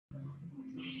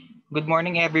Good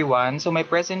morning, everyone. So my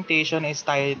presentation is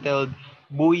titled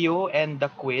Búyo and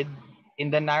the Quid in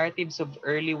the Narratives of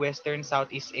Early Western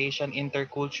Southeast Asian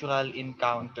Intercultural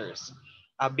Encounters.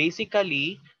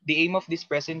 Basically, the aim of this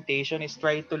presentation is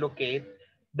try to locate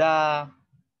the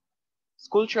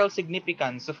cultural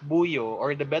significance of buyo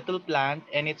or the betel plant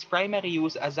and its primary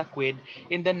use as a quid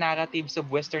in the narratives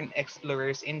of Western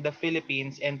explorers in the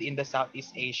Philippines and in the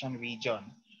Southeast Asian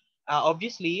region.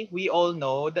 Obviously, we all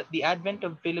know that the advent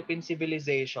of Philippine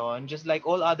civilization, just like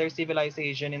all other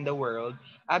civilization in the world,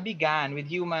 began with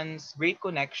humans' great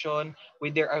connection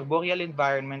with their arboreal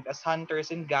environment as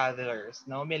hunters and gatherers.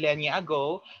 No, millennia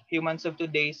ago, humans of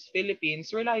today's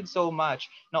Philippines relied so much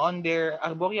on their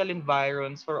arboreal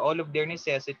environs for all of their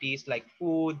necessities like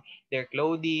food, their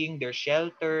clothing, their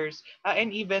shelters,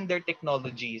 and even their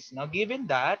technologies. Now, given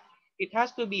that, it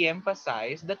has to be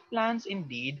emphasized that plants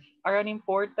indeed are an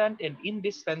important and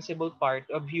indispensable part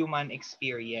of human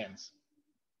experience.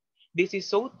 This is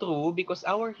so true because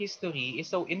our history is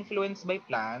so influenced by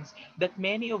plants that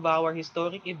many of our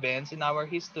historic events in our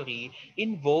history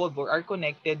involve or are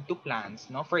connected to plants.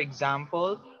 No? For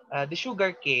example, the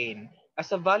sugar cane.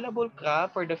 As a valuable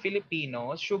crop for the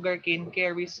Filipinos, sugarcane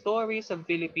carries stories of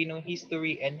Filipino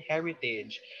history and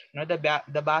heritage.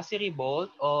 The Basi Revolt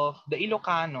of the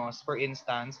Ilocanos, for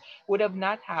instance, would have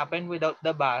not happened without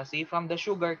the Basi from the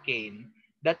sugarcane.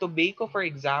 The tobacco, for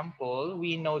example,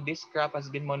 we know this crop has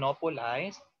been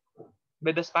monopolized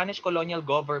by the Spanish colonial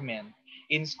government.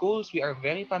 In schools, we are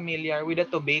very familiar with the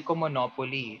tobacco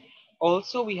monopoly.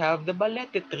 Also, we have the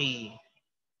balete tree.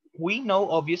 We know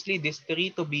obviously this tree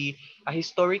to be a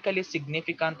historically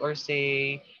significant or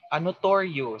say a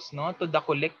notorious to the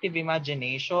collective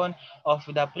imagination of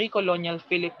the pre-colonial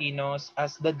Filipinos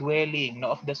as the dwelling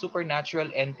of the supernatural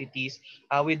entities.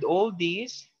 With all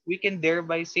these, we can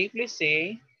thereby safely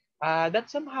say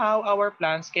that somehow our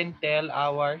plants can tell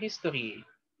our history.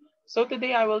 So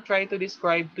today I will try to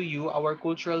describe to you our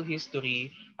cultural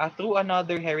history through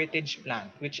another heritage plant,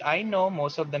 which I know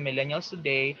most of the millennials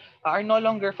today are no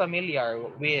longer familiar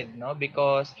with, no,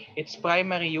 because its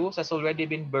primary use has already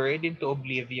been buried into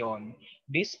oblivion.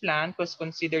 This plant was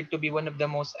considered to be one of the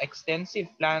most extensive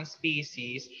plant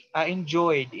species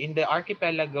enjoyed in the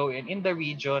archipelago and in the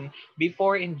region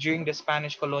before and during the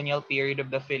Spanish colonial period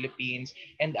of the Philippines,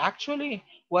 and actually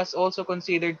was also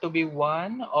considered to be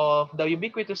one of the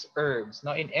ubiquitous herbs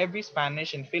in every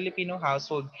Spanish and Filipino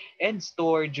household and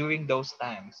store during those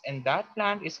times. And that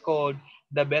plant is called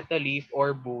the betel leaf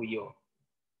or buyo.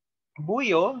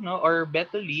 Búyo, or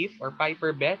betel leaf or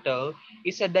piper betel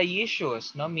is a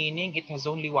dioecious, meaning it has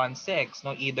only one sex,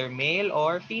 either male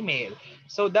or female.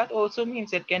 So that also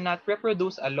means it cannot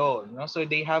reproduce alone, so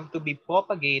they have to be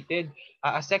propagated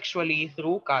asexually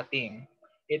through cutting.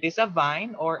 It is a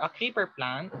vine or a creeper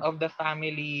plant of the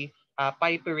family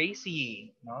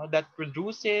Piperaceae, that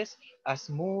produces a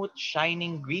smooth,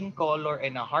 shining green color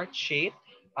and a heart shape,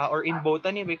 or in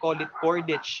botany we call it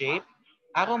cordate shape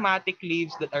aromatic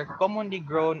leaves that are commonly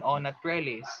grown on a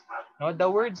trellis. No,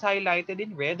 the words highlighted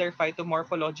in red are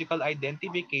phytomorphological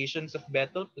identifications of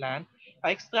betel plant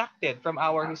extracted from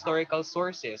our historical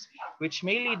sources, which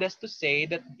may lead us to say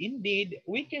that indeed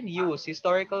we can use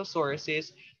historical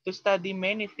sources to study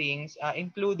many things,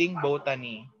 including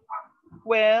botany.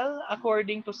 Well,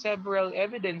 according to several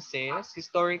evidences,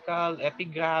 historical,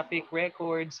 epigraphic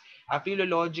records,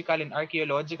 philological and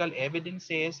archaeological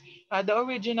evidences, the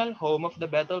original home of the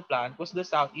betel plant was the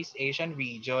Southeast Asian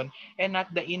region and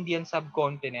not the Indian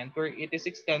subcontinent where it is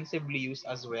extensively used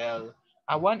as well.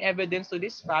 One evidence to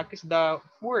this fact is the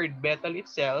word betel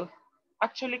itself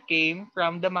actually came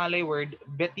from the Malay word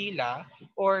betila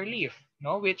or leaf,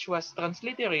 which was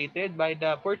transliterated by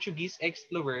the Portuguese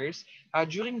explorers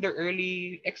during their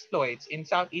early exploits in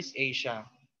Southeast Asia.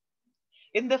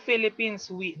 In the Philippines,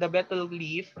 the betel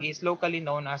leaf is locally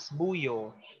known as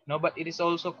buyo, but it is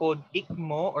also called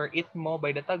ikmo or itmo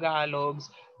by the Tagalogs,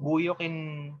 buyok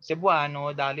in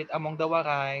Cebuano, dalit among the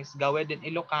Warais, gawed in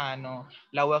Ilocano,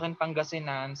 lawak in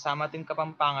Pangasinan, samat in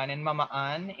Kapampangan, and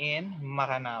mamaan in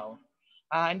Maranao.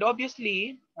 And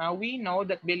obviously, we know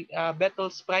that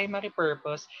betel's primary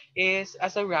purpose is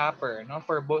as a wrapper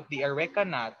for both the areca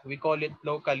nut, we call it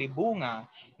locally bunga,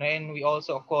 and we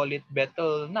also call it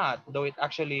betel nut, though it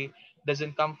actually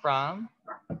doesn't come from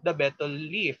the betel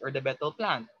leaf or the betel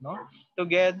plant,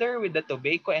 together with the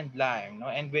tobacco and lime.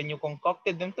 And when you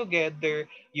concocted them together,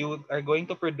 you are going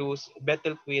to produce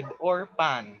betel quid or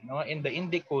pan in the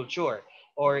Indic culture.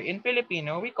 Or in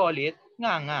Filipino, we call it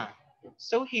ngangà.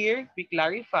 So here, we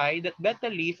clarify that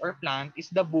betel leaf or plant is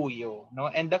the buyo, no?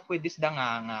 And the quid is the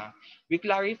nganga. We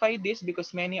clarify this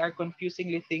because many are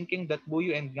confusingly thinking that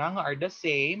buyo and nganga are the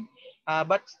same,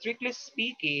 but strictly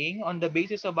speaking, on the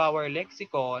basis of our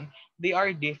lexicon, they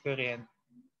are different.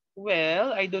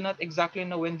 Well, I do not exactly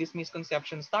know when this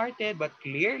misconception started, but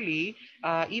clearly,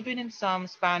 even in some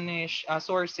Spanish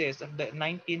sources of the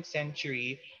 19th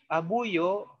century,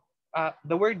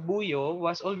 the word buyo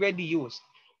was already used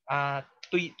uh,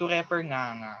 to refer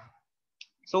nganga.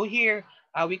 So here,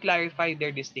 we clarify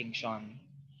their distinction.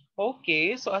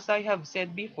 Okay, so as I have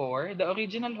said before, the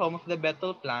original home of the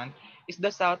betel plant is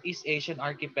the Southeast Asian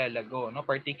archipelago, no,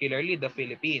 particularly the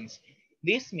Philippines.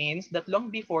 This means that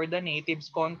long before the natives'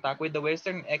 contact with the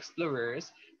Western explorers,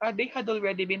 they had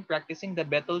already been practicing the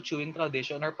betel chewing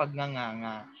tradition or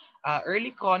pagnanganga.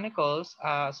 Early chronicles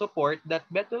support that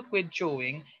betel quid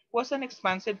chewing was an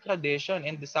expansive tradition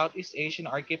in the Southeast Asian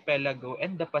archipelago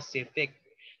and the Pacific.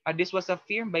 This was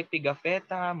affirmed by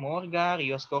Pigafetta, Morga,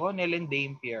 Rios Coronel, and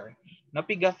Dampier. Now,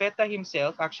 Pigafetta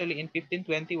himself, actually in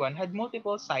 1521, had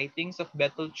multiple sightings of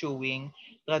betel chewing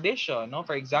tradition. No?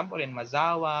 For example, in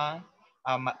Mazawa,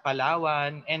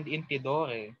 Palawan, and in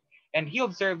Tidore. And he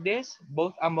observed this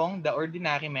both among the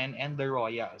ordinary men and the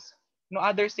royals. No,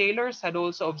 other sailors had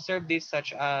also observed this,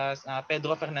 such as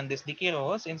Pedro Fernandez de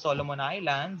Quiros in Solomon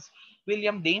Islands,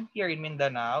 William Dampier in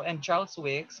Mindanao, and Charles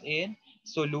Wicks in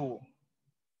Sulu.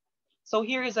 So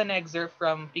here is an excerpt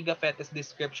from Pigafetta's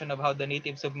description of how the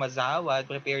natives of Mazawa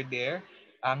prepared their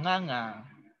nganga.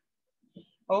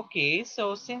 Okay,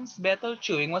 so since betel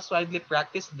chewing was widely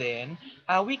practiced then,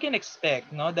 we can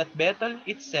expect no, that betel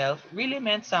itself really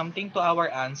meant something to our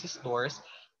ancestors,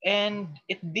 and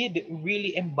it did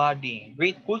really embody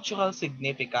great cultural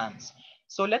significance.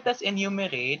 So let us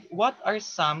enumerate what are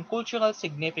some cultural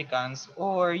significance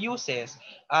or uses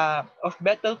of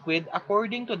betel quid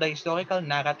according to the historical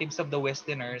narratives of the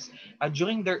Westerners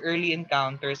during their early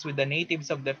encounters with the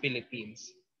natives of the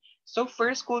Philippines. So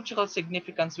first cultural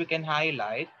significance we can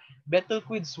highlight, betel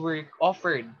quids were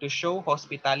offered to show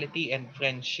hospitality and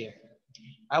friendship.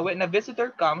 When a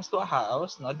visitor comes to a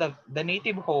house, no, the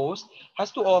native host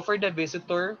has to offer the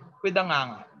visitor with a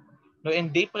nganga. No,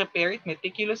 and they prepare it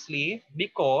meticulously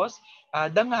because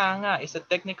the nganga is a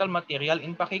technical material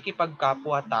in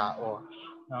pakikipagkapwa-tao.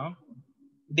 No?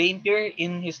 Dampier,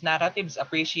 in his narratives,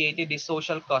 appreciated this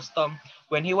social custom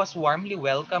when he was warmly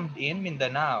welcomed in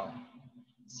Mindanao.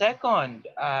 Second,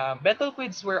 betel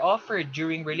quids were offered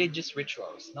during religious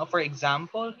rituals. Now, for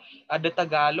example, the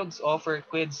Tagalogs offer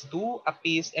quids to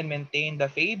appease and maintain the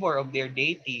favor of their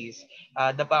deities.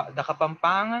 The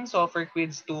Kapampangans offer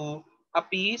quids to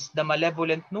appease the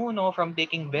malevolent Nuno from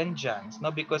taking vengeance.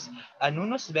 No, because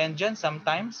Nuno's vengeance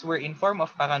sometimes were in form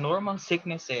of paranormal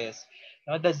sicknesses.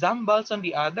 Now, the Zambals, on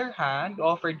the other hand,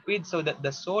 offered quids so that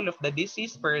the soul of the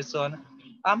deceased person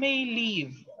may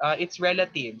leave its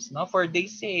relatives, no? For they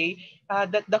say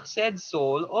that the said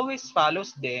soul always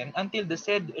follows them until the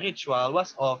said ritual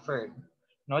was offered.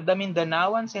 No, the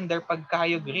Mindanaoans in their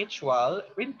pagkayog ritual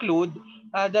include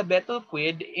the betel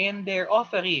quid in their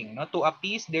offering, no, to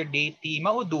appease their deity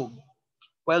Maudug,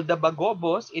 while the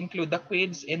Bagobos include the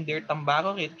quids in their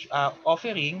tambaro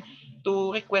offering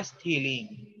to request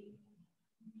healing.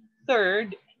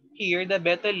 Third, here the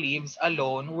betel leaves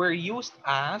alone were used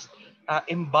as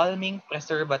embalming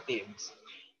preservatives.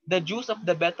 The juice of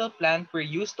the betel plant were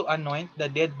used to anoint the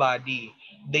dead body.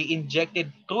 They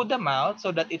injected through the mouth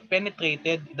so that it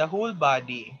penetrated the whole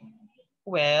body.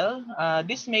 Well,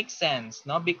 this makes sense,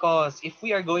 no? Because if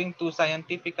we are going to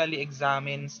scientifically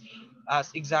examine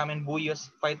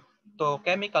Búyo's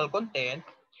phytochemical content,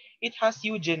 it has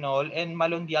eugenol and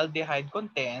malondialdehyde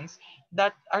contents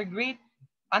that are great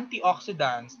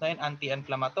antioxidants, no, and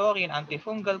anti-inflammatory and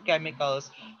antifungal chemicals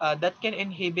that can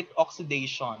inhibit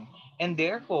oxidation and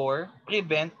therefore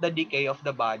prevent the decay of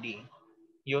the body.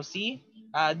 You see,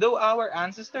 though our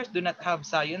ancestors do not have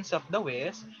science of the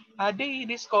West, they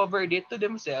discovered it to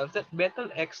themselves that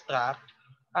betel extract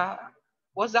uh,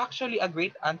 was actually a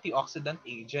great antioxidant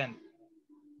agent.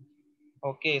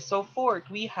 Okay, so fourth,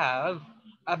 we have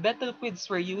betel quids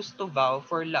were used to vow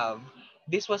for love.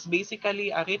 This was basically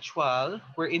a ritual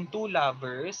wherein two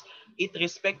lovers eat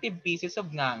respective pieces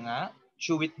of nganga,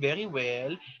 chew it very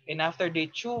well, and after they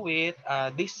chew it,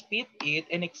 they spit it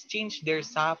and exchange their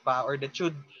sapa or the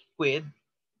chewed quid,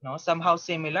 no, somehow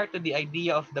similar to the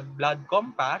idea of the blood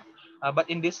compact, but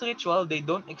in this ritual, they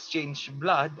don't exchange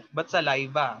blood but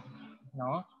saliva.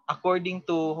 No? According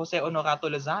to Jose Honorato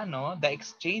Lozano, the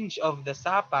exchange of the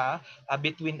sapa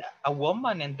between a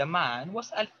woman and the man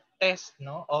was a test,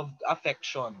 no, of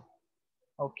affection.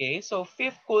 Okay, so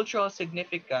fifth cultural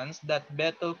significance that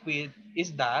betel quid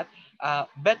is that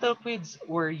betel quids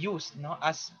were used, no,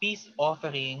 as peace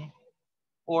offering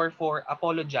or for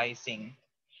apologizing.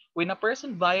 When a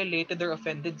person violated or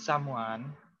offended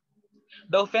someone,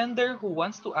 the offender who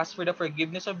wants to ask for the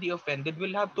forgiveness of the offended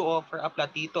will have to offer a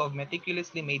platito of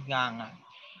meticulously made nganga.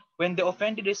 When the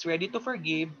offended is ready to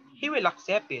forgive, he will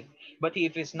accept it. But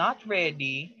if he is not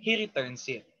ready, he returns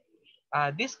it.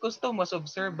 This custom was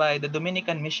observed by the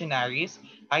Dominican missionaries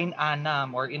in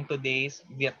Annam or in today's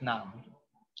Vietnam.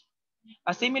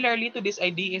 Similarly to this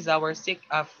idea is our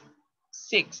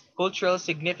sixth cultural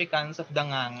significance of the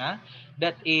nganga,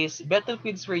 that is, betel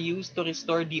quids were used to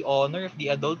restore the honor of the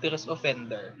adulterous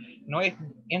offender. No, if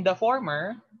in the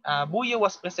former, buyo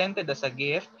was presented as a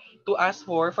gift to ask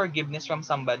for forgiveness from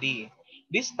somebody.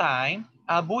 This time,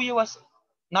 buyo was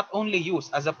not only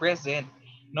used as a present,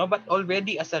 no, but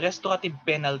already as a restorative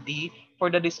penalty for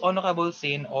the dishonorable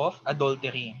sin of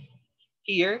adultery.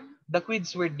 Here, the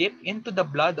quids were dipped into the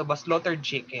blood of a slaughtered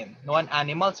chicken, no, an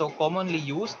animal so commonly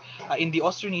used in the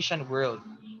Austronesian world,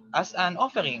 as an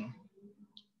offering.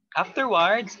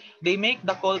 Afterwards, they make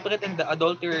the culprit and the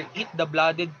adulterer eat the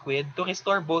blooded quid to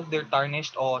restore both their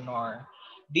tarnished honor.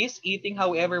 This eating,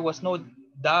 however, was no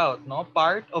doubt no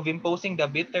part of imposing the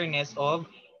bitterness of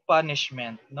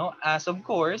punishment. No, as of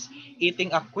course,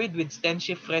 eating a quid with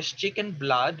stenchy fresh chicken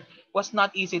blood was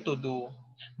not easy to do,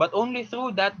 but only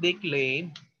through that they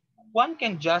claimed one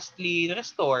can justly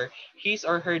restore his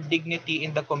or her dignity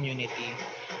in the community.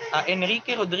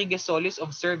 Enrique Rodriguez Solis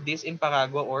observed this in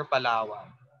Paragua or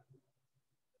Palawan.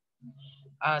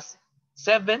 As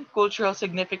seventh cultural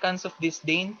significance of this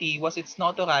dainty was its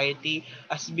notoriety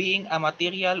as being a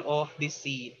material of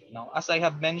deceit. No? As I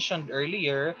have mentioned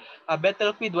earlier, a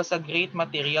betel quid was a great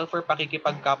material for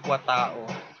pakikipagkapwa-tao.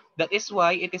 That is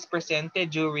why it is presented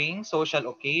during social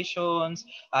occasions,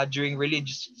 during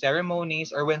religious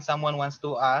ceremonies, or when someone wants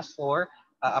to ask for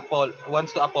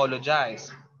wants to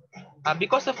apologize.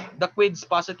 Because of the quid's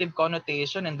positive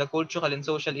connotation and the cultural and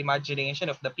social imagination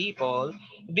of the people,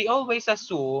 they always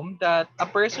assume that a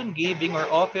person giving or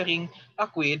offering a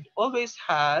quid always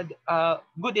had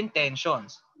good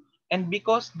intentions. And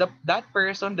because that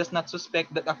person does not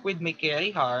suspect that a quid may carry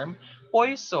harm,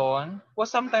 poison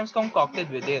was sometimes concocted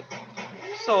with it.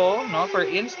 So, no, for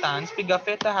instance,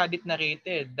 Pigafetta had it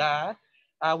narrated that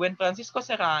when Francisco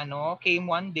Serrano came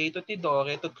one day to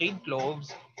Tidore to trade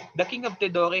cloves, the king of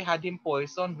Tidore had him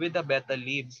poisoned with the betel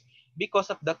leaves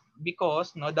because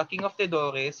no, the king of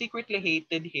Tidore secretly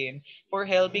hated him for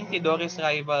helping Tidore's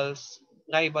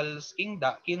rivals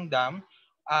kingdom,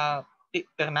 uh,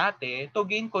 Ternate, to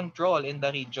gain control in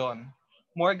the region.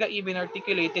 Morga even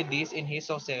articulated this in his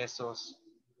Sucesos.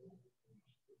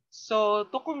 So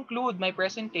to conclude my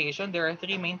presentation, there are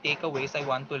three main takeaways I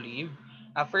want to leave.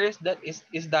 First, that is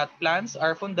that plants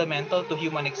are fundamental to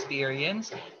human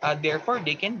experience. Therefore,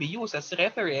 they can be used as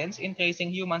reference in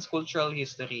tracing humans' cultural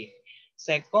history.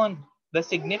 Second, the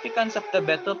significance of the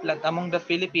betel plant among the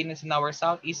Philippines and our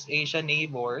Southeast Asian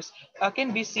neighbors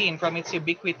can be seen from its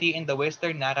ubiquity in the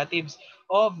Western narratives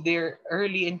of their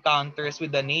early encounters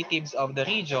with the natives of the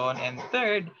region. And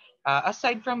third,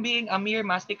 aside from being a mere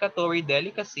masticatory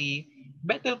delicacy,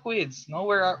 betel quids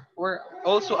were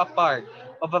also a part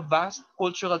of a vast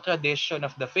cultural tradition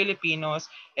of the Filipinos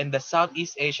and the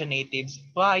Southeast Asian natives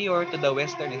prior to the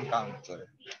Western encounter.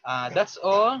 That's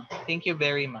all. Thank you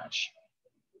very much.